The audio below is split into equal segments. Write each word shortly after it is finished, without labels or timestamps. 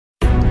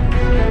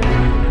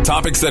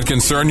Topics that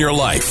concern your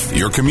life,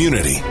 your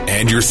community,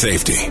 and your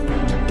safety.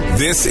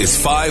 This is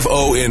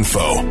 5-0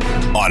 Info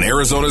on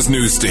Arizona's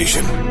news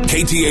station,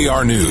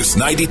 KTAR News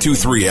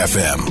 92.3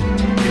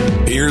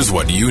 FM. Here's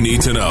what you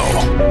need to know.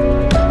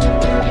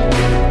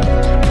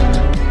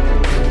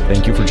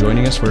 Thank you for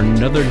joining us for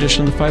another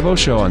edition of the 5-0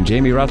 Show. I'm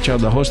Jamie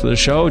Rothschild, the host of the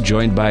show,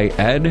 joined by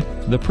Ed,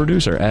 the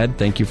producer. Ed,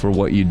 thank you for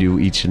what you do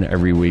each and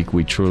every week.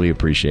 We truly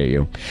appreciate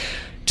you.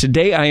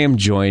 Today I am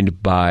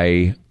joined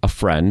by a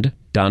friend,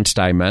 Don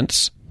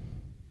Stiemenez.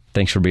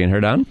 Thanks for being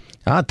here, Don.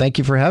 Thank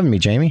you for having me,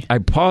 Jamie. I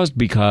paused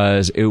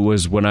because it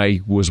was when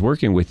I was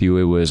working with you,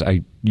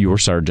 you were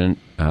Sergeant,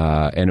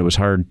 and it was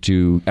hard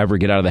to ever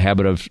get out of the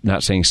habit of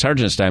not saying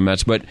Sergeant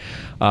Stiemenez, but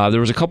there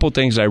was a couple of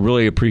things I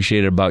really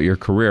appreciated about your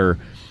career.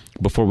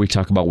 Before we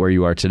talk about where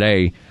you are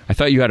today, I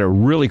thought you had a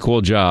really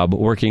cool job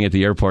working at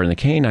the airport in the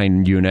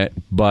K-9 unit,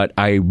 but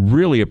I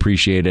really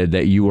appreciated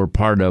that you were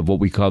part of what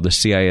we call the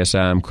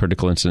CISM,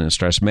 Critical Incident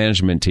Stress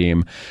Management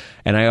Team.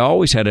 And I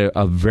always had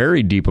a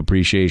very deep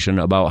appreciation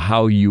about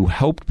how you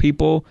helped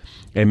people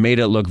and made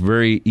it look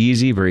very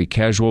easy, very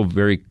casual,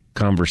 very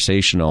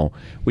conversational.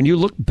 When you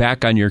look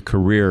back on your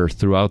career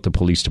throughout the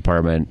police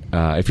department,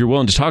 if you're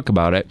willing to talk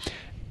about it,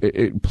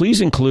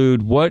 please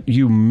include what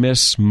you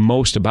miss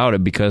most about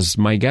it, because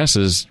my guess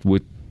is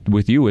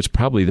with you, it's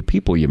probably the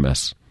people you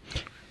miss.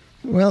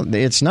 Well,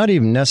 it's not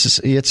even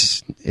necessary.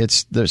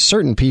 It's there's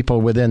certain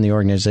people within the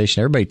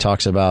organization. Everybody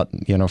talks about,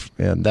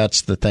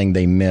 that's the thing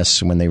they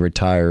miss when they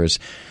retire is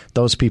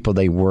those people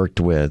they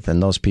worked with,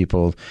 and those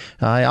people.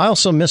 I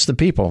also miss the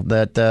people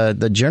that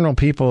the general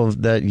people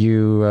that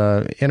you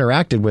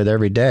interacted with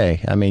every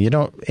day. I mean, you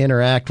don't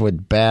interact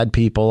with bad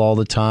people all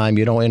the time.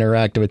 You don't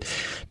interact with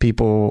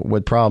people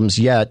with problems.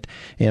 Yet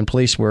in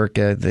police work,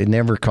 they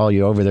never call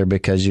you over there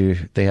because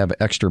they have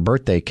extra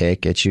birthday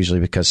cake. It's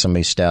usually because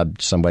somebody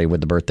stabbed somebody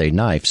with the birthday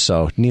knife.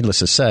 So, needless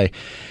to say,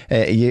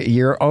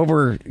 you're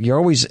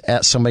always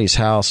at somebody's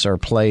house or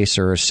place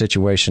or a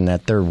situation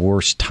at their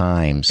worst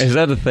times. Is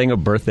that a thing, a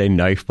birthday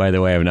knife, by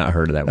the way? I've not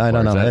heard of that before. I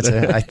don't know.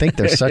 I think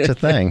there's such a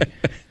thing.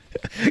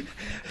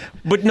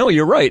 But no,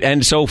 you're right.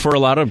 And so for a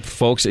lot of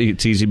folks,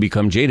 it's easy to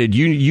become jaded.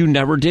 You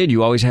never did.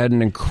 You always had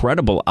an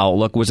incredible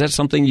outlook. Was that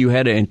something you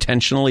had to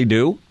intentionally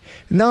do?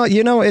 No,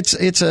 it's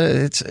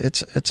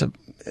a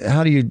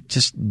how do you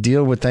just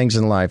deal with things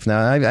in life?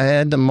 Now, I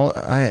had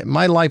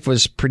my life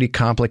was pretty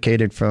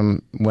complicated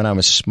from when I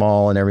was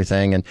small and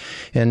everything,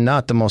 and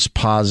not the most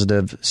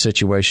positive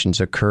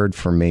situations occurred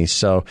for me.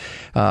 So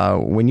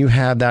when you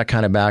have that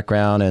kind of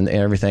background and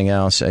everything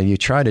else, you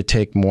try to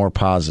take more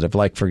positive.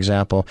 Like, for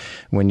example,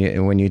 when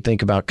you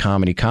think about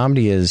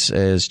comedy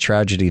is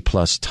tragedy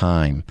plus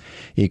time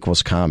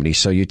equals comedy.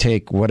 So you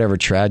take whatever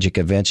tragic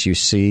events you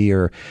see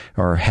or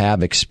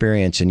have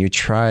experienced, and you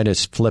try to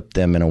flip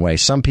them in a way.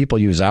 Some people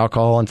use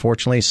alcohol,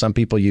 unfortunately. Some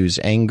people use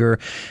anger.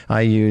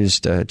 I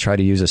try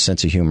to use a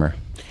sense of humor.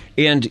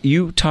 And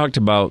you talked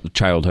about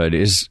childhood.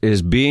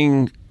 Is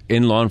being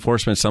in law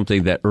enforcement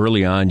something that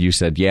early on you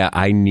said, yeah,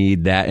 I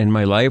need that in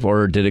my life,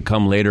 or did it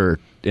come later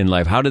in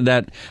life? How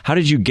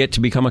did you get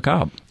to become a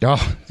cop?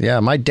 Oh, yeah.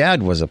 My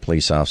dad was a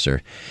police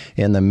officer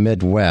in the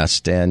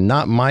Midwest, and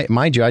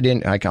mind you,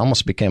 I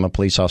almost became a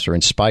police officer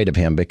in spite of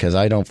him, because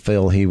I don't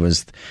feel he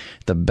was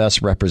the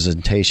best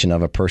representation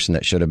of a person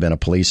that should have been a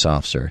police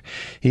officer.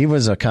 He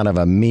was a kind of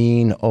a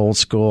mean, old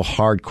school,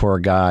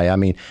 hardcore guy. I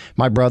mean,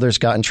 my brothers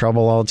got in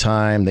trouble all the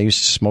time. They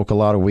used to smoke a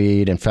lot of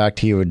weed. In fact,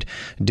 he would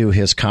do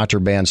his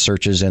contraband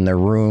searches in their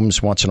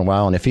rooms once in a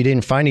while, and if he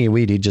didn't find any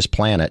weed, he'd just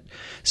plant it.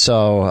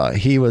 So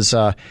he was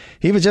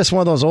just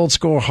one of those old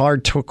school,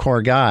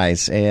 hardcore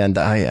guys, and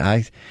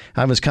I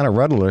was kind of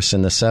rudderless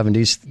in the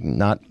 70s.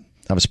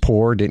 I was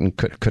poor,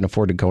 couldn't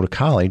afford to go to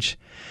college.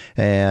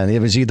 And it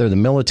was either the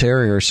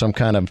military or some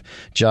kind of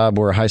job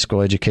where a high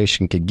school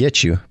education could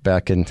get you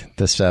back in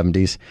the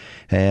 70s.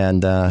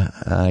 And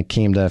I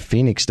came to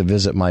Phoenix to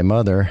visit my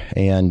mother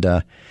and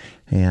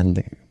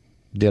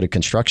did a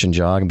construction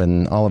job.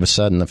 And all of a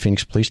sudden, the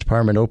Phoenix Police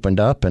Department opened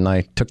up, and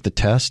I took the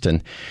test,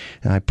 and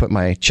I put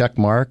my check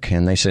mark.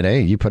 And they said,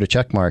 hey, you put a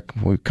check mark.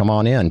 Come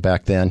on in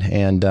back then.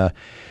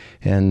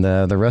 And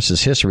the rest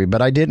is history.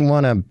 But I didn't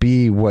want to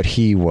be what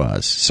he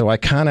was. So I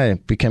kind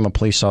of became a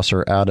police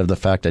officer out of the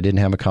fact I didn't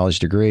have a college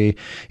degree.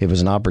 It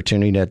was an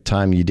opportunity at the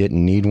time you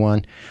didn't need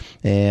one.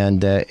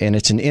 And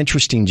it's an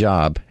interesting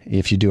job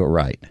if you do it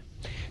right.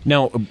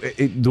 Now,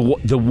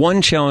 the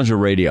one challenge of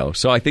radio,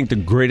 so I think the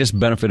greatest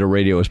benefit of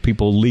radio is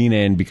people lean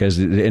in because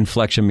the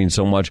inflection means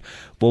so much.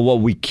 But what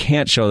we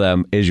can't show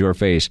them is your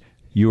face.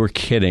 You were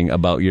kidding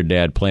about your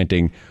dad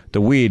planting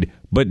the weed,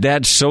 but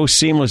that's so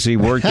seamlessly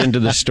worked into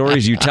the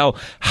stories you tell.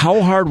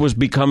 How hard was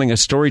becoming a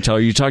storyteller?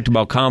 You talked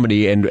about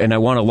comedy, and I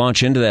want to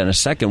launch into that in a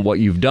second, what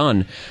you've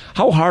done.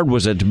 How hard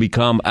was it to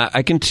become,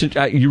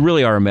 you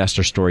really are a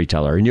master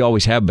storyteller, and you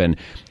always have been,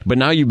 but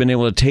now you've been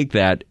able to take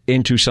that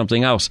into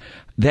something else.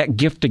 That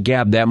gift of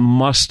gab, that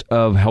must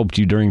have helped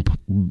you during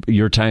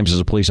your times as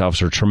a police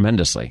officer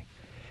tremendously.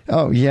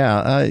 Oh,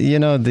 yeah.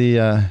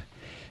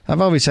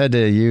 I've always had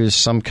to use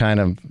some kind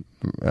of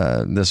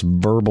this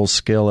verbal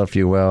skill, if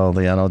you will,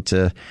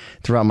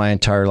 throughout my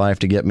entire life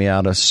to get me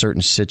out of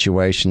certain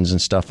situations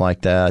and stuff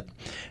like that.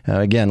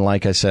 Again,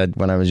 like I said,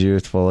 when I was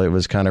youthful, it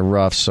was kind of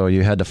rough, so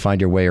you had to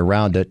find your way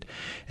around it,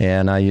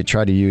 and you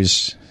try to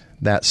use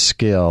that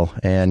skill.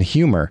 And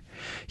humor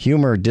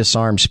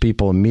disarms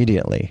people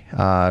immediately.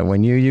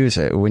 When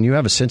you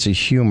have a sense of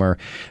humor,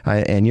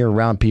 and you're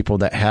around people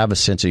that have a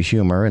sense of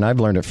humor, and I've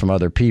learned it from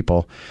other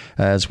people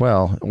as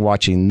well,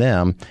 watching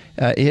them,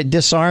 it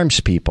disarms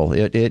people.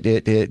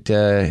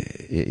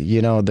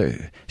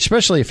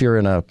 Especially if you're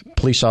in a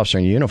police officer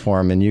in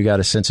uniform and you got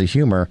a sense of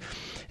humor,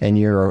 and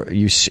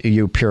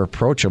you appear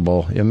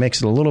approachable, it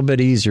makes it a little bit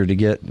easier to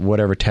get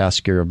whatever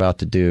task you're about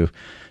to do.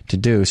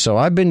 So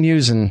I've been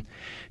using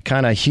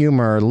kind of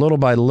humor little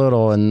by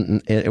little,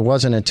 and it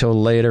wasn't until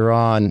later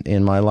on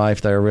in my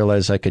life that I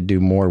realized I could do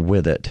more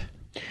with it.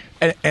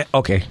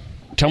 Okay,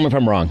 tell me if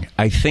I'm wrong.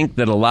 I think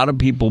that a lot of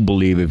people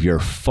believe if you're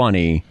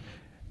funny,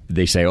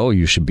 they say, oh,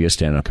 you should be a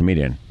stand-up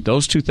comedian.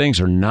 Those two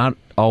things are not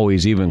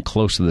always even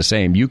close to the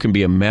same. You can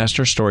be a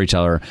master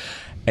storyteller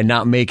and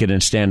not make it in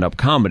stand-up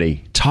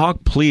comedy.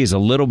 Talk, please, a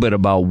little bit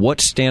about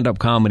what stand-up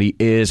comedy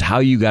is, how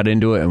you got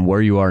into it, and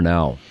where you are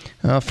now.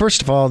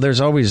 First of all, there's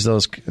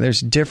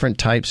different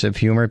types of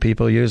humor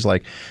people use,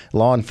 like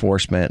law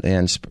enforcement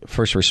and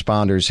first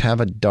responders have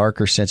a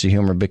darker sense of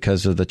humor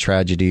because of the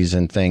tragedies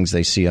and things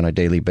they see on a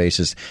daily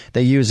basis.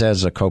 They use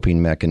as a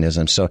coping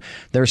mechanism. So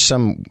there's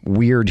some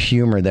weird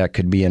humor that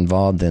could be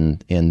involved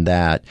in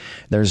that.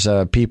 There's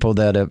people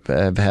that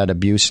have had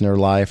abuse in their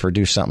life or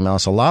do something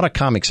else. A lot of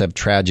comics have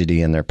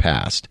tragedy in their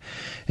past.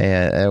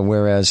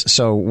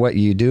 So what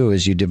you do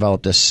is you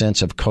develop this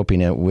sense of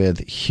coping it with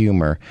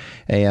humor.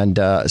 And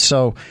so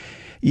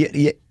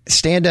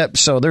stand up.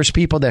 So there's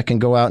people that can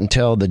go out and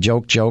tell the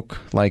joke,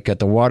 like at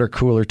the water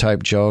cooler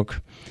type joke,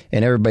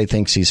 and everybody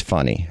thinks he's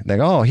funny. They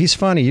go, oh, he's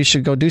funny. You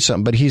should go do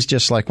something. But he's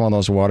just like one of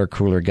those water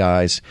cooler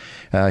guys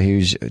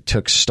who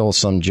stole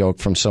some joke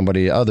from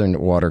somebody other than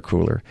water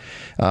cooler.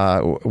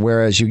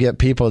 Whereas you get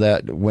people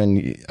that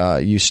when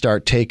you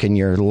start taking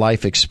your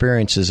life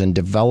experiences and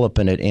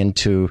developing it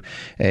into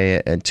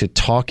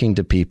talking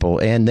to people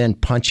and then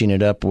punching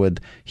it up with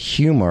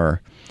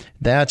humor,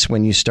 that's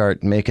when you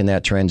start making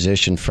that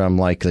transition from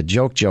like the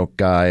joke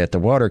guy at the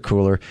water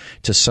cooler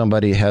to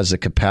somebody who has the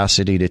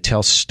capacity to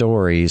tell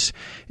stories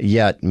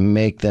yet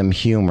make them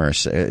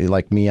humorous.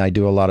 Like me, I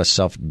do a lot of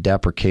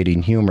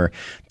self-deprecating humor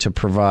to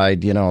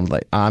provide,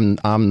 like I'm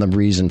the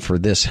reason for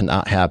this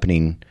not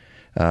happening.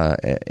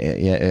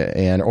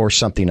 Or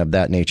something of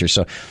that nature.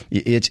 So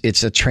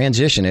it's a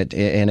transition,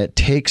 and it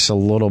takes a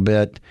little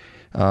bit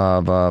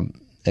of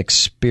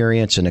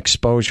experience and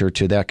exposure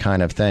to that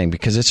kind of thing,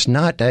 because it's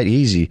not that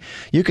easy.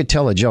 You could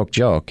tell a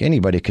joke.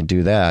 Anybody could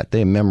do that.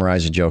 They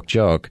memorize a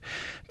joke.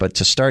 But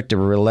to start to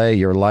relay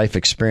your life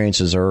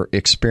experiences or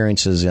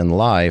experiences in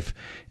life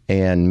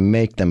and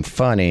make them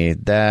funny,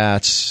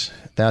 that's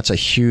a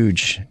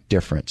huge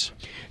difference.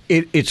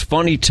 It's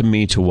funny to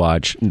me to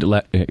watch,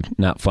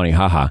 not funny,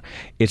 haha.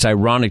 It's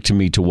ironic to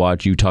me to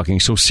watch you talking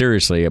so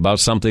seriously about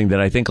something that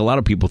I think a lot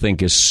of people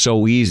think is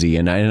so easy.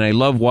 And I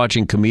love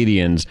watching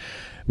comedians.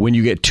 When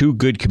you get two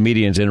good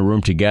comedians in a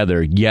room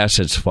together, yes,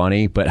 it's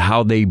funny, but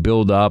how they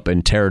build up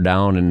and tear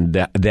down,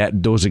 and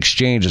those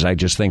exchanges I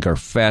just think are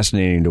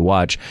fascinating to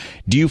watch.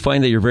 Do you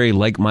find that you're very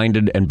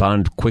like-minded and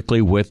bond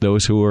quickly with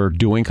those who are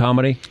doing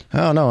comedy?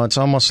 Oh, no, it's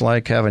almost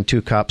like having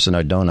two cops in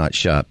a donut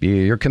shop.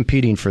 You're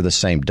competing for the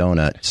same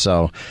donut.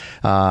 So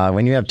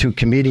when you have two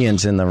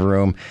comedians in the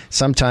room,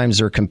 sometimes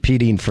they're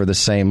competing for the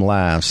same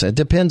laughs. It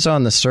depends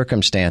on the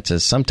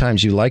circumstances.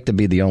 Sometimes you like to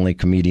be the only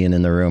comedian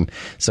in the room,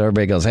 so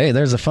everybody goes, hey,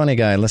 there's a funny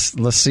guy.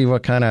 Let's see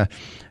what kind of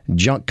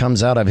junk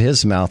comes out of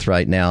his mouth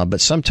right now.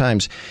 But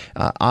sometimes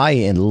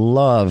I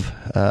love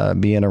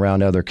being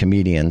around other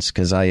comedians,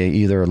 because I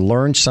either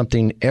learn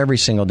something every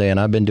single day, and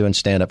I've been doing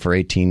stand-up for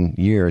 18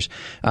 years.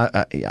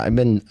 I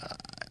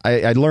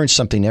learned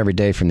something every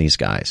day from these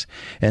guys,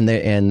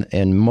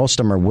 and most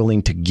of them are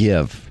willing to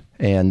give,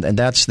 and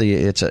that's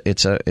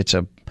it's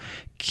a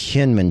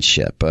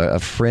kinship, a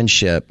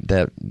friendship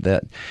that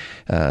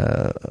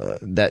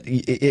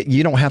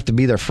you don't have to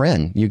be their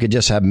friend. You could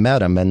just have met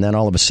them, and then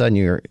all of a sudden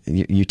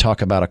you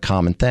talk about a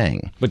common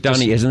thing. But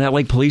Donnie, isn't that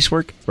like police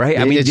work, right?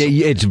 I mean,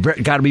 it's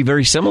got to be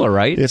very similar,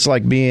 right? It's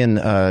like being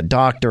a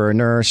doctor, or a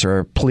nurse, or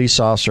a police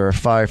officer, or a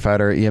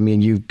firefighter. I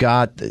mean, you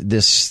got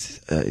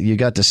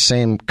the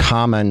same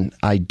common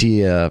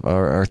idea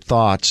or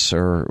thoughts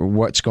or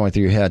what's going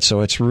through your head.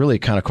 So it's really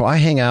kind of cool. I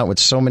hang out with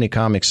so many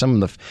comics, some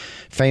of the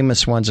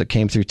famous ones that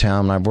came through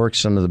town. I've worked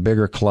some of the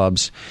bigger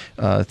clubs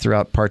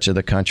throughout parts of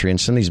the country, and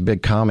some of these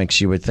big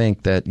comics you would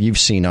think that you've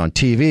seen on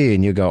TV,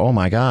 and you go, oh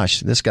my gosh,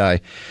 this guy,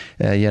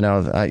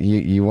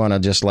 you want to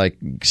just like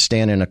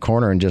stand in a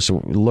corner and just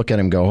look at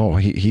him, go, oh,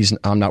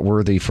 I'm not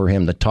worthy for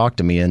him to talk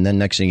to me. And then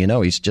next thing you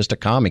know, he's just a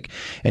comic,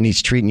 and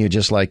he's treating you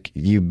just like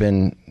you've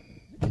been.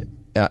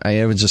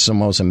 It was just the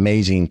most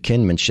amazing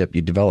kinship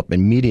you develop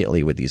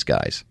immediately with these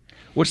guys.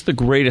 What's the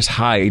greatest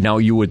high? Now,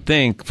 you would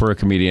think for a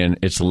comedian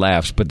it's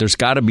laughs, but there's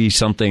got to be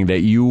something that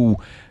you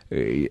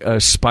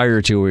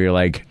aspire to where you're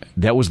like,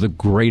 that was the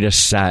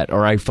greatest set,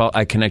 or I felt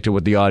I connected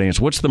with the audience?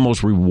 What's the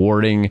most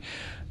rewarding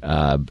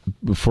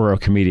for a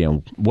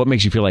comedian? What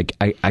makes you feel like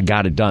I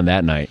got it done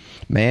that night?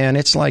 Man,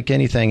 it's like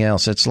anything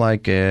else. It's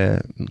like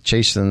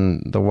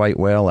chasing the white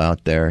whale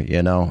out there,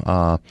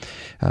 you'll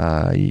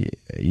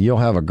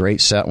have a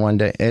great set one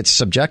day. It's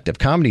subjective.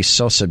 Comedy's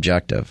so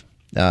subjective,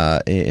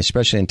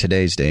 especially in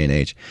today's day and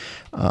age.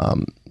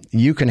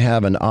 You can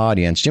have an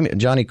audience.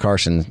 Johnny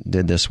Carson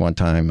did this one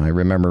time. I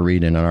remember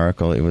reading an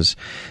article.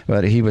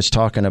 But he was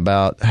talking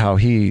about how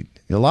a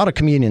lot of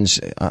comedians,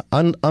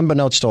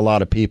 unbeknownst to a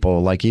lot of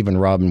people, like even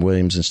Robin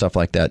Williams and stuff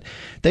like that,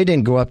 they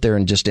didn't go up there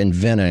and just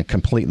invent a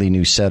completely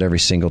new set every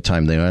single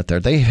time they went there.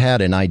 They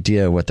had an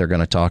idea what they're going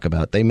to talk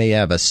about. They may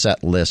have a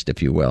set list,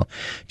 if you will.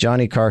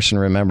 Johnny Carson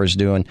remembers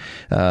doing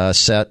a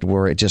set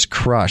where it just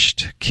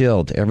crushed,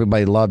 killed.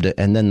 Everybody loved it.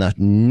 And then the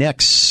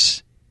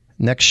next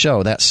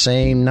show, that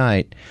same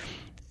night,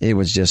 it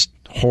was just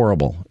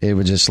horrible. It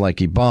was just like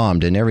he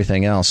bombed and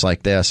everything else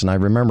like this. And I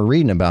remember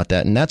reading about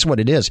that. And that's what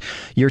it is.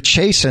 You're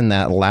chasing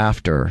that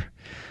laughter,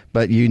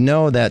 but you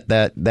know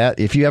that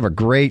if you have a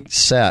great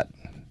set,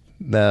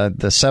 the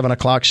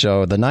 7:00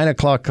 show, the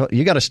 9:00,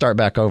 you got to start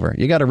back over.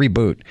 You got to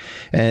reboot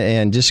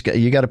and just,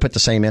 you got to put the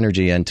same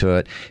energy into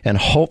it. And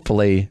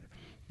hopefully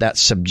that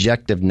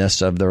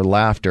subjectiveness of their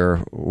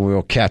laughter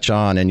will catch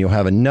on and you'll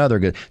have another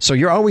good. So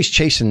you're always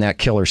chasing that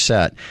killer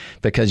set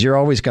because you're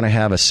always going to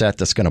have a set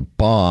that's going to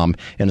bomb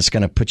and it's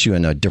going to put you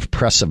in a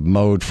depressive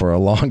mode for a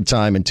long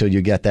time until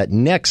you get that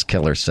next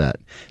killer set.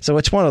 So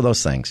it's one of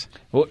those things.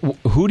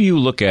 Who do you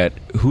look at,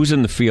 who's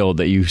in the field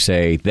that you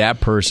say that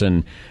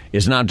person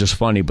is not just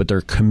funny, but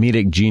they're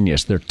comedic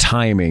genius, their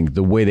timing,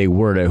 the way they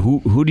word it?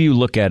 Who do you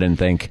look at and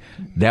think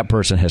that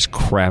person has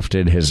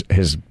crafted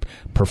his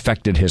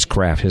perfected his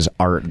craft, his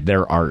art,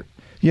 their art?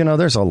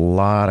 There's a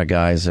lot of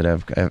guys that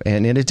have,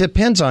 and it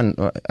depends on,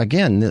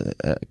 again,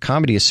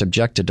 comedy is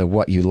subjected to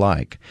what you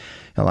like.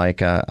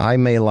 Like, I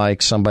may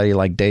like somebody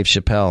like Dave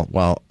Chappelle,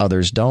 while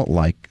others don't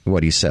like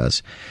what he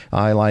says.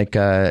 I like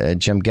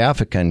Jim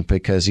Gaffigan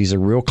because he's a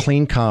real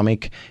clean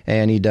comic,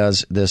 and he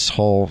does this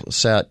whole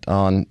set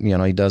on,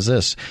 he does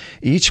this.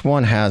 Each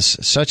one has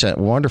such a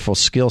wonderful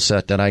skill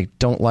set that I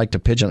don't like to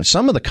pigeonhole.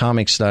 Some of the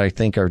comics that I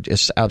think are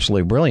just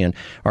absolutely brilliant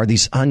are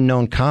these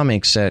unknown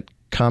comics that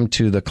come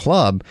to the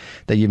club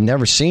that you've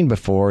never seen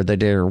before, that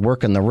they're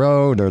working the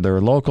road or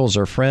they're locals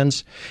or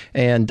friends,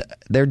 and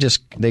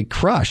they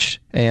crush,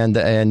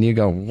 and you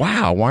go,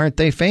 wow, why aren't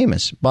they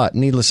famous? But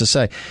needless to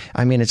say,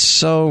 I mean,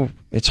 it's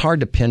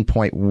hard to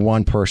pinpoint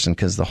one person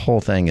because the whole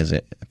thing is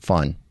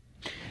fun.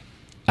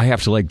 I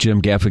have to like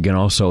Jim Gaffigan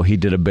also. He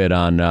did a bit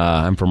on,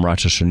 I'm from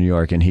Rochester, New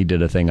York, and he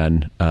did a thing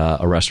on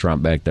a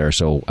restaurant back there,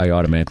 so I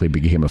automatically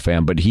became a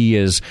fan. But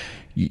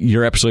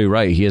you're absolutely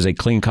right. He is a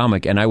clean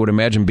comic, and I would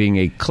imagine being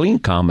a clean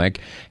comic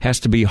has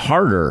to be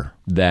harder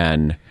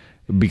than,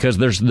 because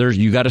there's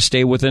you got to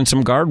stay within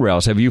some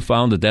guardrails. Have you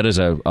found that is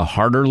a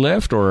harder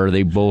lift, or are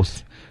they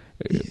both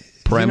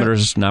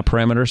parameters, not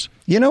parameters?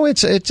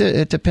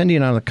 It's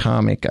depending on the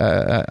comic.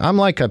 I'm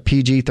like a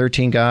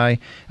PG-13 guy.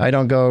 I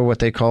don't go what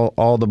they call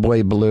all the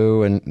way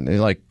blue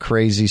and like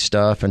crazy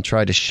stuff and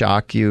try to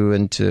shock you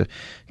into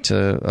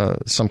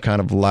some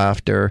kind of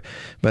laughter.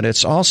 But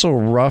it's also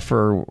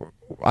rougher.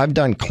 I've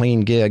done clean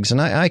gigs, and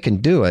I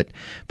can do it,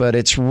 but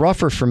it's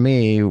rougher for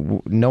me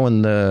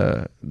knowing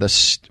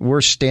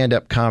where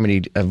stand-up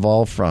comedy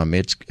evolved from.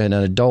 It's an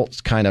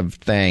adult kind of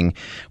thing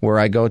where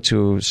I go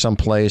to some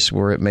place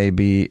where it may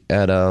be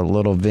at a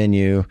little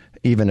venue,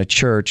 even a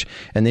church,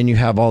 and then you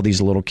have all these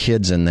little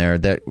kids in there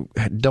that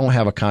don't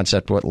have a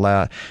concept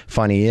what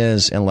funny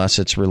is unless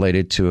it's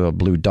related to a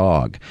blue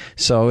dog.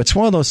 So it's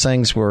one of those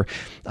things where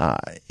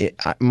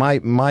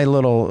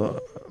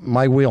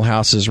my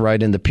wheelhouse is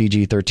right in the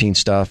PG-13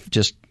 stuff,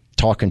 just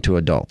talking to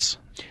adults.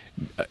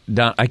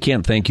 Don, I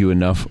can't thank you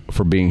enough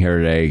for being here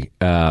today,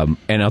 and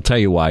I'll tell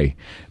you why.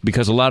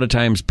 Because a lot of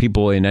times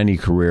people in any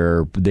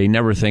career, they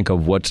never think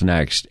of what's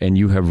next, and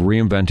you have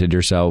reinvented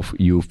yourself.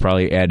 You've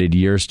probably added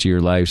years to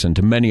your lives and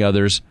to many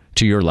others,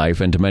 to your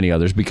life and to many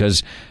others,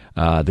 because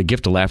the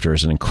gift of laughter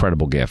is an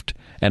incredible gift.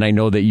 And I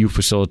know that you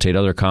facilitate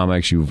other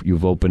comics.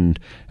 You've opened,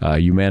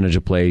 you manage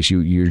a place.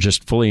 You're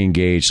just fully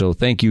engaged. So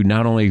thank you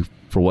not only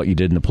for what you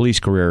did in the police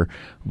career,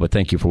 but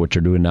thank you for what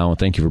you're doing now, and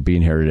thank you for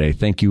being here today.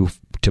 Thank you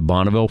to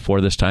Bonneville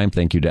for this time.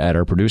 Thank you to Ed,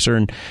 our producer,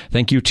 and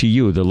thank you to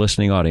you, the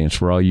listening audience,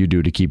 for all you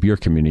do to keep your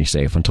community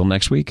safe. Until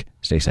next week,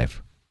 stay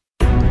safe.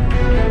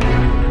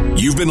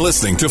 You've been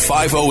listening to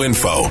 5-0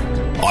 Info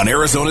on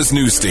Arizona's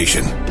news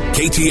station,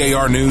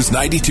 KTAR News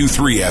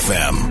 92.3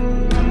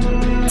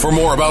 FM. For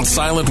more about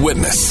Silent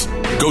Witness,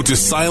 go to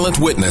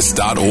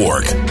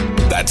silentwitness.org.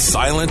 That's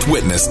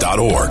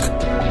silentwitness.org.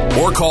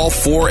 Or call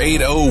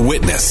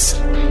 480-WITNESS.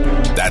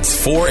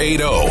 That's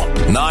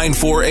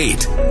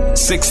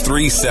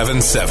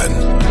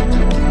 480-948-6377.